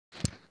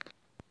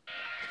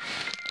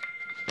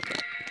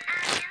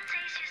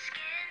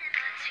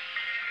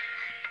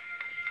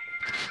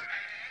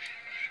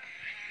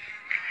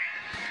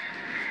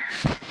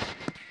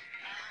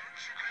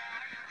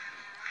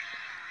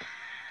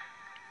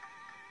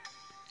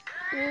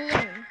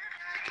Balloon.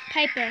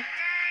 Piper.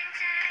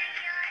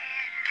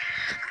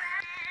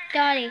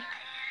 Dottie.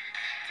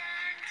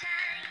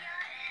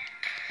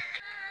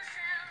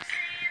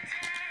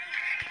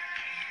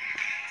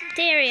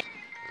 Darius.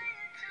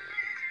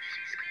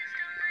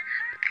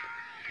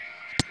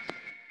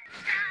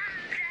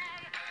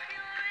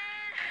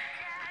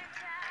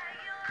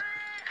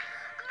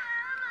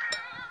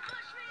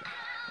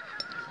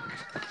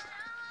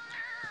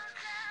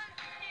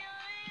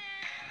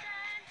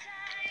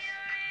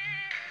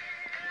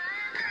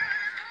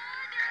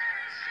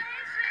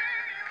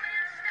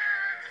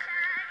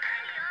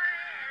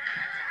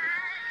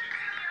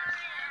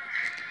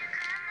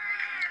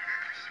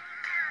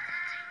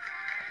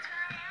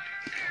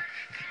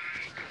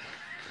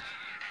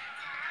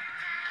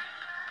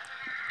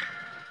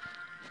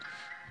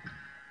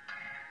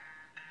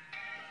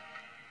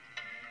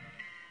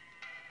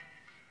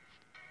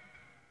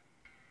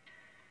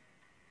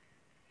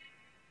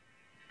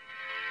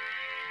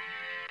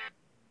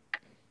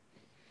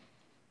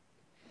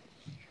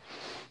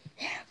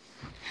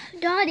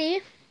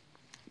 Dottie,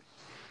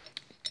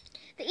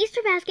 the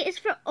Easter basket is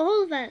for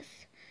all of us.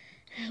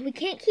 We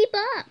can't keep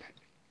up.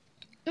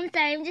 I'm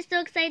sorry, I'm just so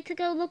excited to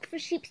go look for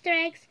sheepster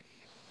eggs.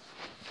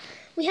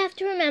 We have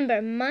to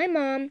remember, my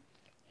mom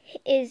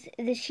is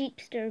the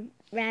sheepster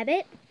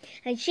rabbit,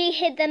 and she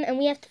hid them, and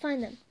we have to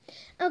find them.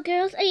 Oh,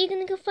 girls, are you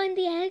going to go find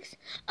the eggs?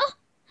 Oh,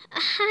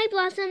 hi,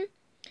 Blossom.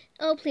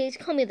 Oh, please,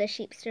 call me the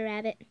sheepster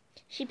rabbit.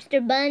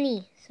 Sheepster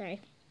bunny,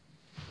 sorry.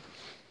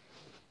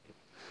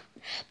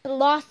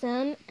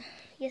 Blossom.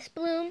 Yes,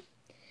 Bloom.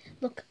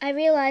 Look, I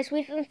realize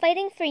we've been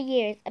fighting for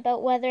years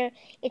about whether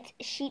it's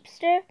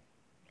sheepster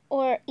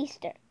or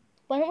Easter.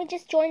 Why don't we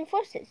just join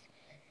forces?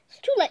 It's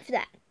too late for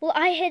that. Well,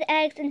 I hid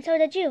eggs and so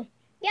did you.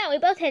 Yeah, we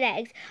both hid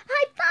eggs.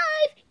 High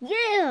five!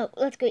 Yeah!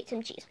 Let's go eat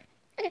some cheese.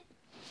 Okay.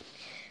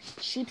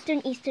 Sheepster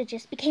and Easter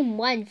just became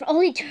one for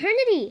all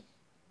eternity.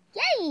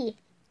 Yay!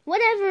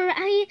 Whatever,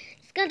 I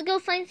just got to go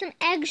find some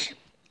eggs.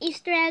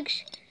 Easter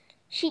eggs.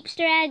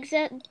 Sheepster eggs,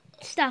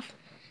 stuff.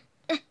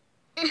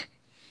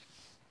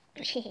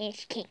 She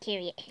can't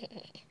carry it.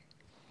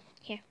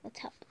 Here, let's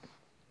help.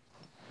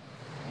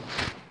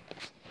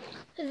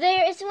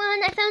 There is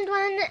one. I found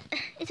one.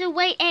 It's a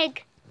white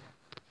egg.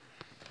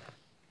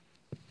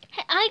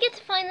 Hey, I get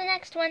to find the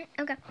next one.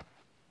 Okay.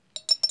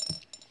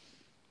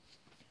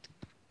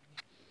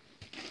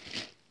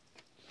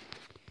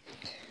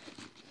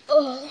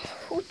 Oh,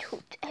 hoot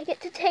hoot. I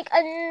get to take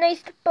a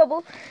nice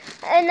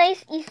a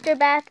nice Easter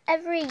bath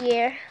every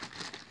year.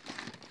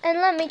 And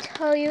let me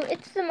tell you,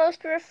 it's the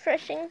most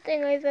refreshing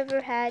thing I've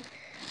ever had.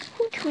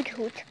 Hoot, hoot,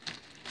 hoot.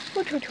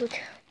 Hoot, hoot, hoot.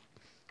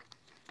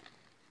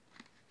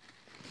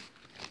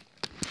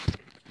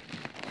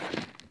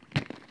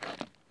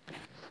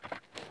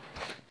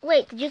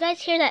 Wait, did you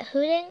guys hear that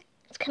hooting?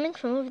 It's coming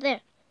from over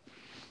there.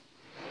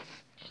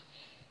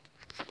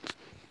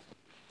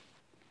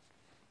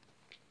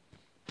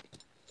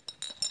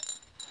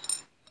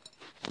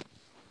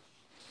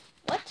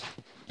 What?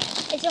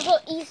 It's a whole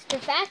Easter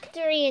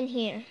factory in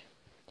here.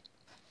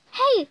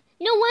 Hey,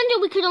 no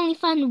wonder we could only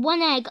find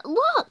one egg.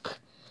 Look!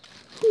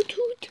 Hoot,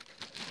 hoot,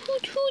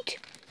 hoot, hoot,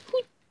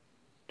 hoot.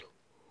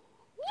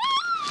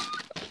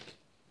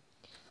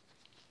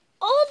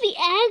 All the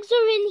eggs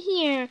are in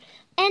here.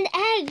 And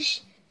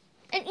eggs.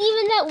 And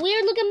even that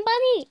weird-looking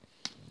bunny.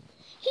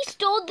 He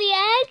stole the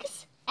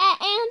eggs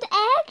and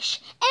eggs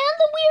and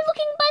the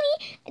weird-looking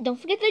bunny. And don't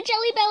forget the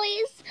jelly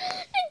bellies.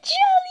 The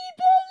jelly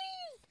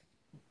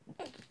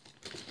bellies!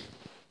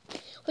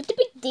 What's the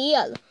big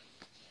deal?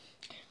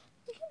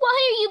 Why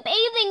are you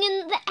bathing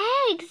in the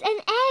eggs and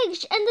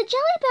the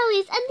jelly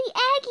bellies and the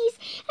Aggies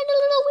and the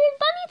little weird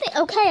bunny thing?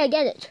 Okay, I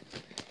get it.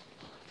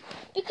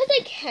 Because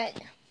I can.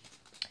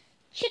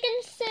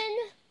 Chicken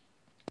sin.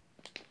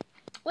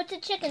 What's a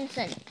chicken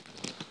sin?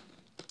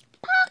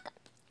 Pock.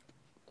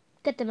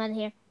 Get them out of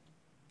here.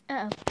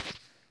 Uh-oh.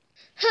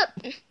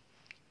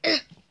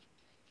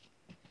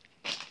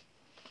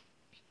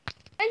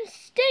 And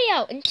stay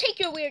out and take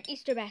your weird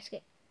Easter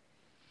basket.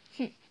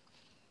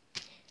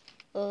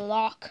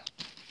 Lock.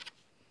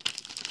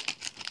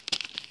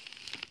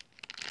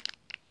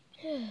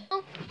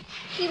 Oh,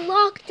 he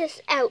locked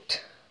us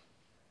out.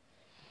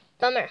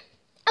 Bummer.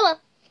 Oh well.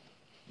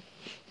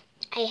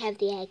 I have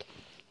the egg.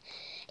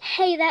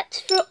 Hey, that's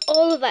for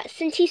all of us,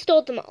 since he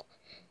stole them all.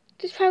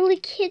 There's probably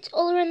kids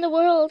all around the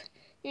world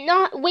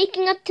not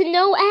waking up to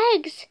no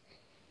eggs.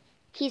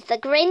 He's the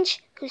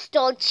Grinch who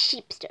stole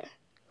sheepster.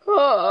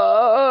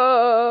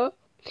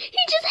 He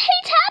just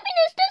hates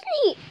happiness, doesn't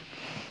he?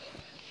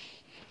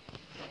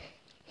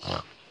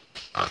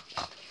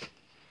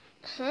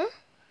 Huh?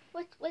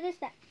 What is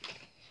that?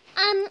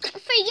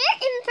 For your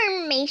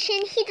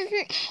information, he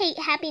doesn't hate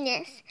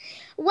happiness.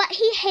 What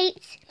he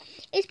hates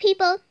is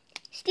people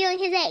stealing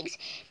his eggs.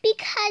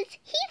 Because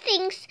he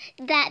thinks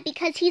that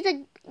because he's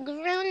a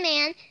grown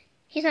man,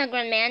 he's not a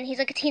grown man, he's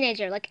like a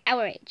teenager, like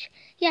our age.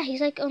 Yeah,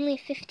 he's like only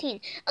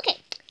 15. Okay,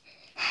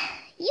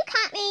 you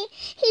caught me.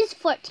 He's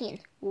 14.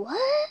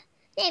 What?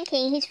 No, I'm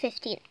kidding, he's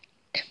 15.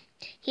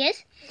 He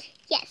is?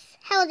 Yes.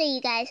 How old are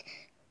you guys?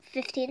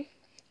 15.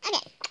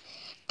 Okay.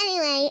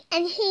 Anyway,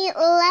 and he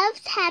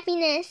loves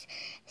happiness.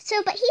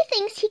 But he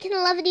thinks he can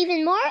love it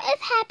even more if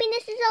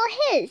happiness is all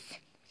his.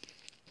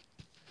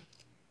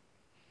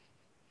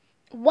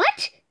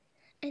 What?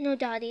 I know,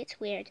 Dottie, it's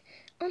weird.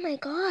 Oh my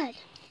God.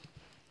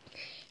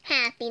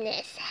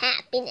 Happiness,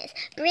 happiness,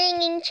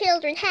 bringing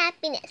children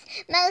happiness.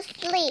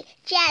 Mostly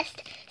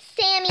just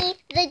Sammy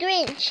the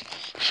Grinch.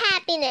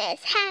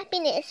 Happiness,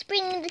 happiness,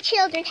 bringing the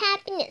children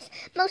happiness.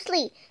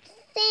 Mostly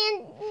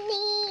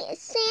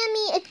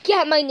Sammy,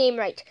 get my name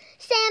right.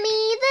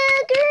 Sammy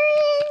the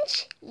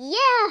Grinch.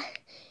 Yeah.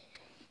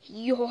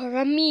 You're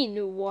a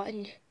mean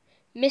one.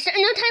 Mister,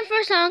 no time for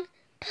a song.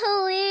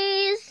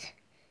 Please.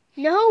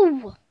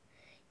 No.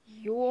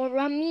 You're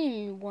a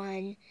mean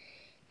one.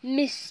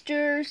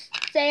 Mr.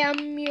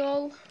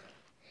 Samuel.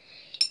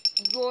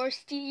 You're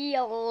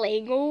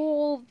stealing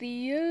all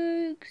the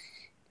eggs.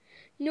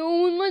 No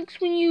one likes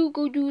when you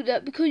go do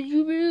that because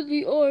you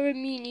really are a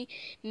meanie,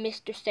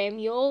 Mr.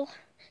 Samuel.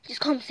 Just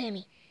call him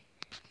Sammy.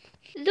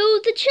 Though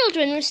the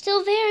children were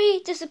still very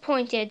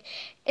disappointed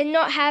in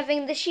not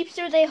having the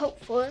sheepster they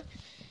hoped for,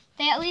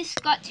 they at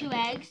least got 2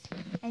 eggs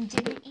and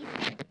didn't eat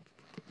them.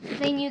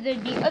 They knew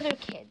there'd be other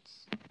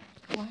kids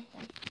who wanted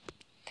them.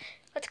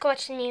 Let's go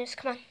watch the news.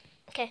 Come on.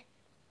 Okay.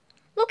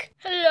 Look.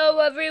 Hello,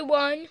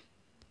 everyone.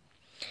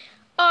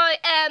 I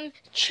am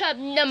chub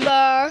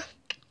number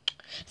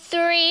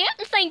 3.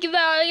 Thank you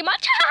very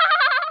much.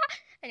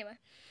 Anyway.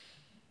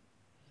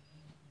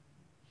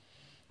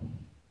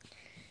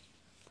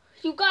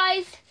 You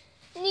guys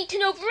need to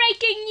know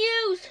breaking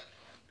news.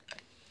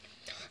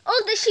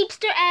 All the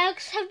sheepster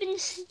eggs have been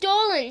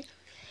stolen.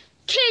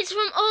 Kids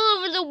from all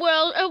over the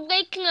world are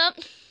waking up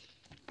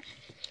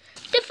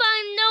to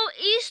find no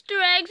Easter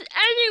eggs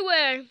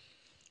anywhere.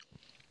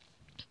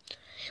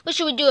 What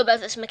should we do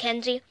about this,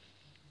 Mackenzie?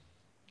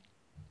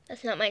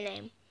 That's not my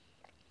name.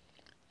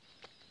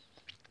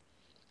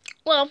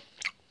 Well,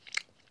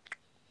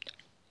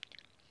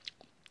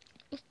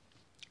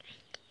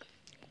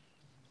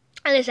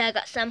 at least I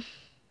got some.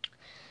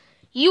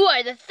 You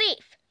are the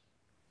thief.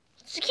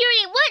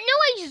 Security, what? No,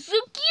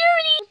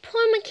 security.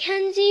 Poor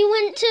Mackenzie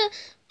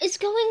is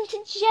going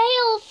to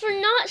jail for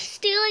not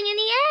stealing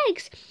any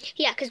eggs.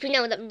 Yeah, because we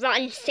know that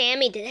rotten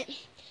Sammy did it.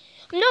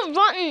 I'm not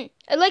rotten.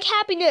 I like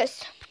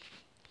happiness.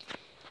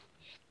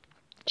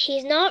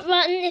 He's not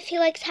rotten if he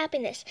likes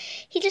happiness.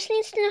 He just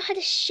needs to know how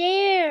to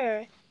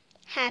share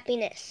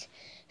happiness.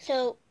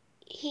 So,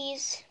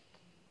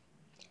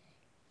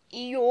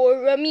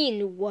 you're a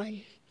mean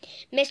one.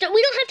 Mister,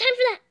 we don't have time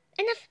for that.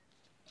 Enough.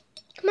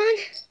 Come on.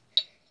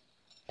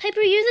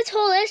 Piper, you're the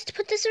tallest.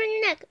 Put this around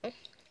your neck. Oh,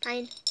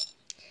 fine.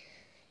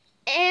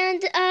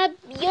 And,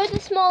 you're the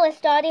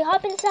smallest, Dottie.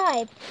 Hop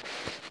inside.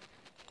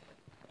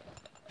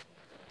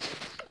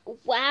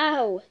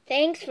 Wow.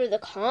 Thanks for the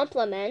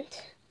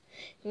compliment.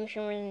 I can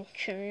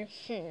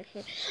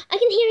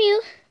hear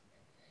you.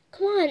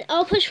 Come on.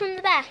 I'll push from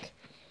the back.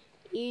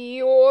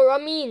 You're a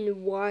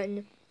mean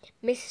one,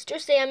 Mr.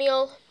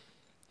 Samuel.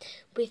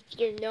 With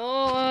your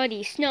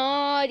naughty,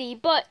 snotty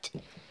butt.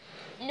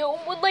 No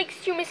one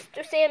likes you,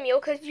 Mr. Samuel,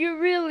 because you're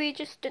really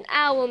just an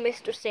owl,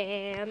 Mr.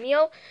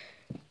 Samuel.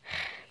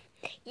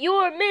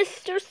 You're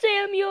Mr.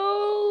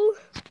 Samuel.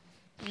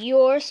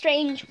 You're a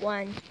strange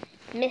one,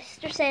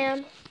 Mr.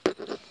 Sam.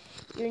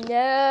 You're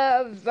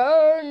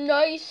never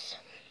nice.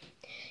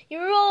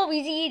 You're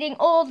always eating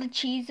all the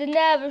cheese and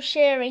never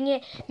sharing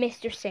it,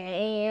 Mr.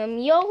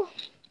 Samuel.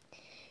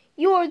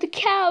 You're the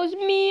cow's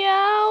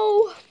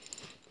meow.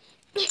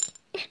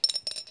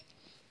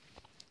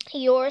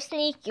 You're a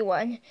sneaky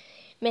one,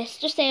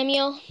 Mr.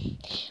 Samuel,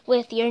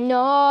 with your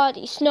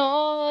naughty,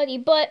 snotty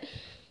butt.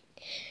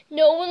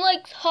 No one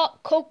likes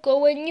hot cocoa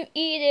when you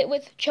eat it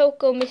with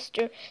choco,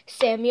 Mr.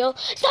 Samuel.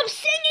 Stop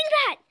singing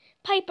that,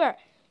 Piper.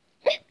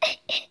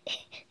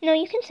 No,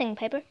 you can sing,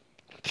 Piper.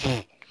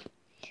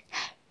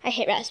 I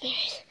hate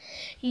raspberries.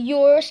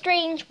 You're a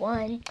strange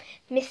one,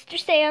 Mr.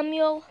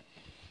 Samuel.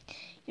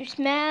 You're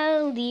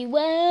smelly,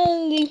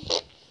 welly.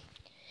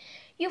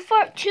 You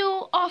fart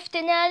too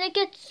often and it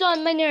gets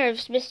on my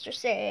nerves, Mr.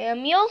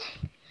 Samuel.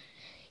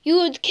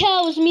 You're the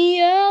cow's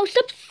meow.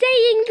 Stop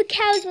saying the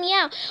cow's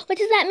meow. What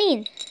does that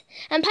mean?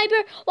 And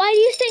Piper, why do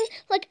you sing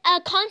like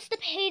a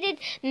constipated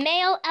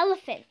male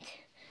elephant?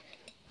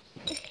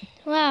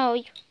 Wow,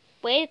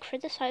 way to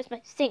criticize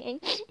my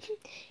singing.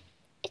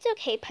 It's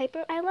okay,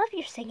 Piper. I love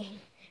your singing.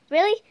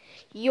 Really?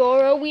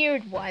 You're a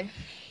weird one,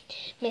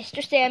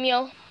 Mr.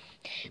 Samuel,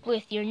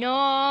 with your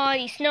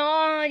naughty,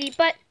 snotty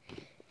butt.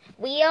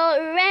 We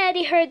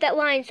already heard that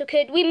line, so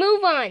could we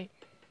move on?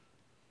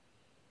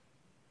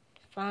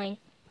 Fine.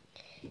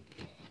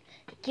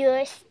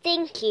 You're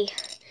stinky,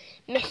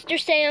 Mr.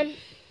 Sam.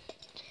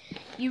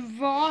 You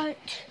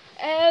rot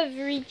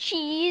every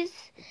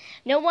cheese.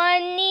 No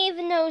one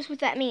even knows what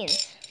that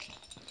means.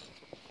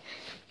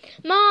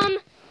 Mom,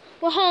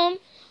 we're home.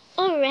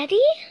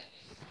 Already?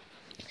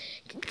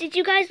 Did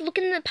you guys look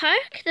in the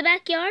park, the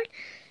backyard?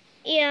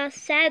 Yeah,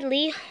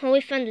 sadly, all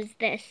we found was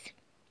this.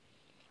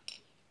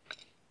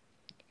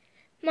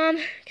 Mom,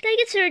 can I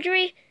get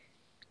surgery?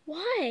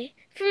 Why?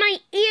 For my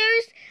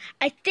ears?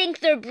 I think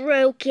they're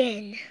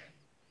broken.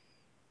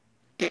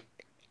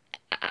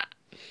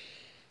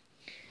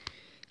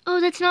 Oh,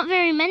 that's not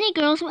very many,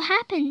 girls. What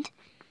happened?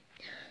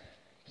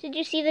 Did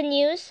you see the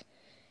news?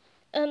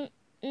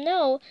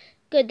 No.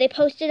 Good, they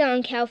posted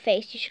on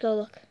Cowface. You should go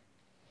look.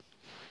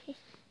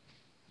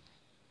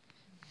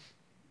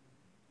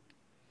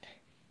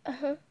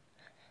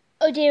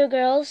 Oh dear,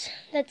 girls.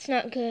 That's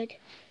not good.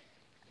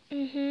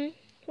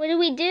 What do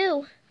we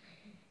do?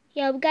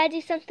 Yeah, we gotta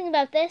do something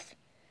about this.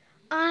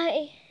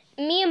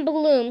 Me and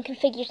Bloom can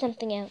figure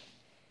something out.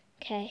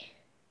 Okay.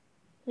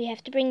 We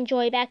have to bring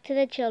joy back to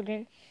the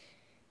children.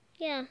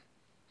 Yeah,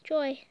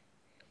 joy.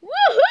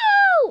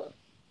 Woohoo!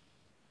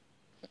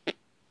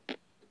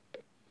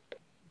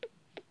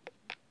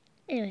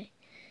 Anyway,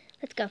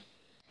 let's go.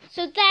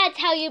 So that's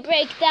how you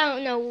break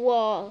down a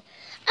wall.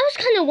 I was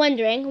kind of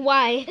wondering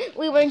why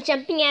we weren't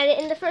jumping at it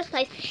in the first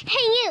place. Hey,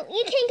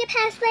 you can't get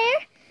past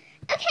there?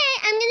 Okay,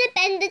 I'm going to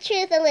bend the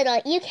truth a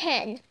little. You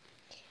can.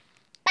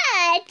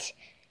 But,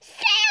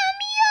 Samuel!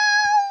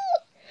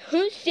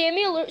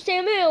 Sammy alert,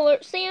 Sammy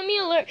alert, Sammy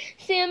alert,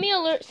 Sammy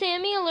alert,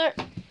 Sammy alert.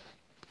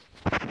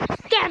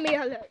 Sammy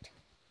alert.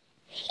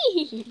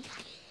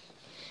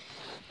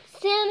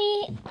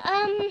 Sammy,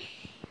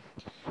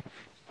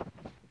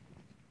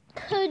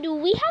 could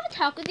we have a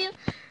talk with you?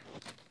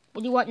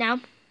 What do you want now?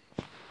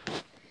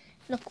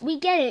 Look, we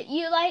get it.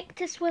 You like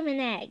to swim in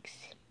eggs.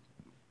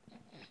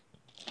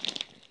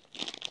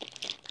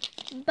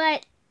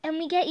 And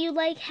we get you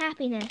like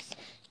happiness.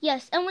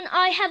 Yes, and when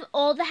I have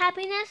all the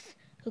happiness,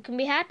 who can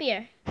be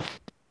happier?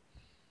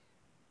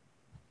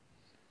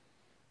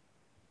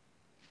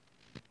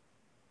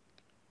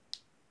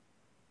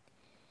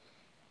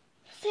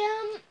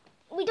 Sam,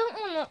 we don't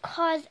want to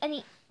cause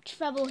any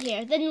trouble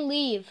here. Then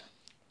leave.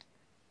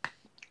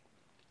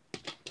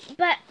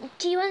 But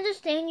do you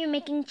understand you're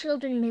making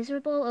children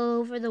miserable all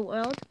over the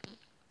world?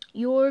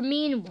 You're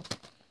mean.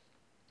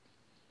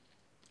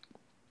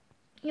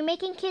 You're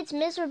making kids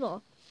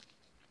miserable.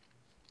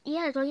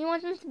 Yeah, don't you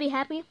want them to be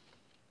happy?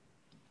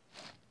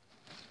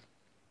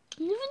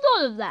 I never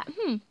thought of that.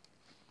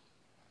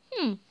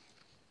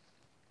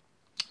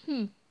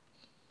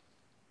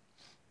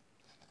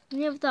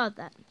 Never thought of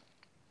that.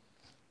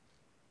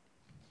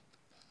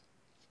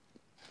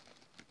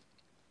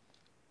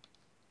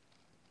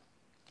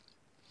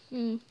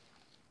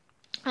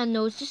 I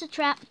know, it's just a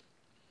trap.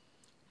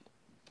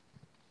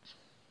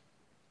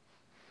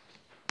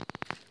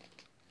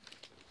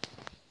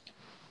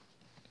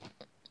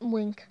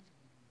 Wink.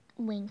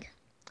 Wink.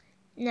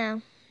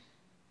 Now,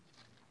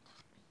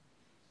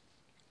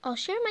 I'll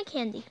share my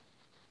candy.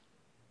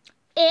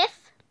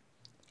 If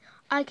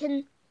I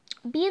can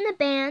be in a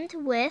band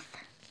with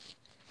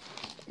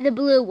the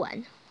blue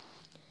one.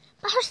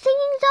 But her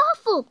singing's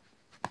awful.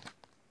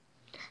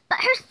 But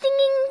her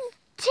singing's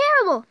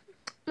terrible.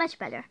 Much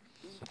better.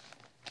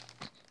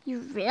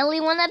 You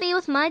really want to be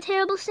with my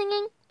terrible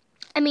singing?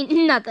 I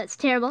mean, not that it's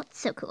terrible. It's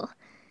so cool.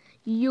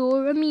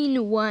 You're a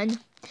mean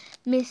one,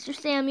 Mr.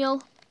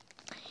 Samuel.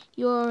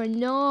 You're a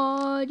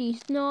naughty,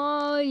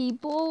 snotty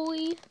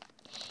boy.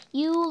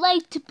 You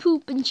like to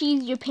poop and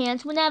cheese your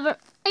pants whenever...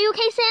 Are you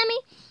okay, Sammy?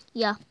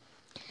 Yeah.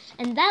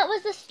 And that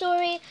was the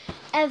story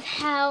of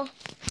how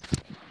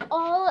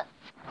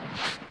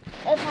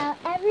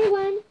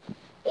everyone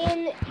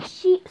in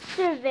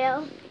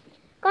Sheepsterville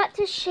got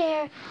to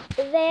share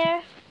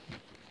their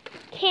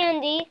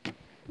candy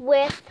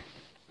with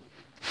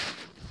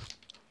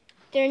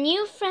their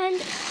new friend,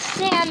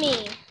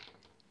 Sammy.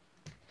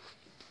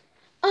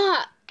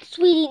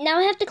 Sweetie, now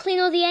I have to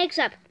clean all the eggs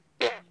up.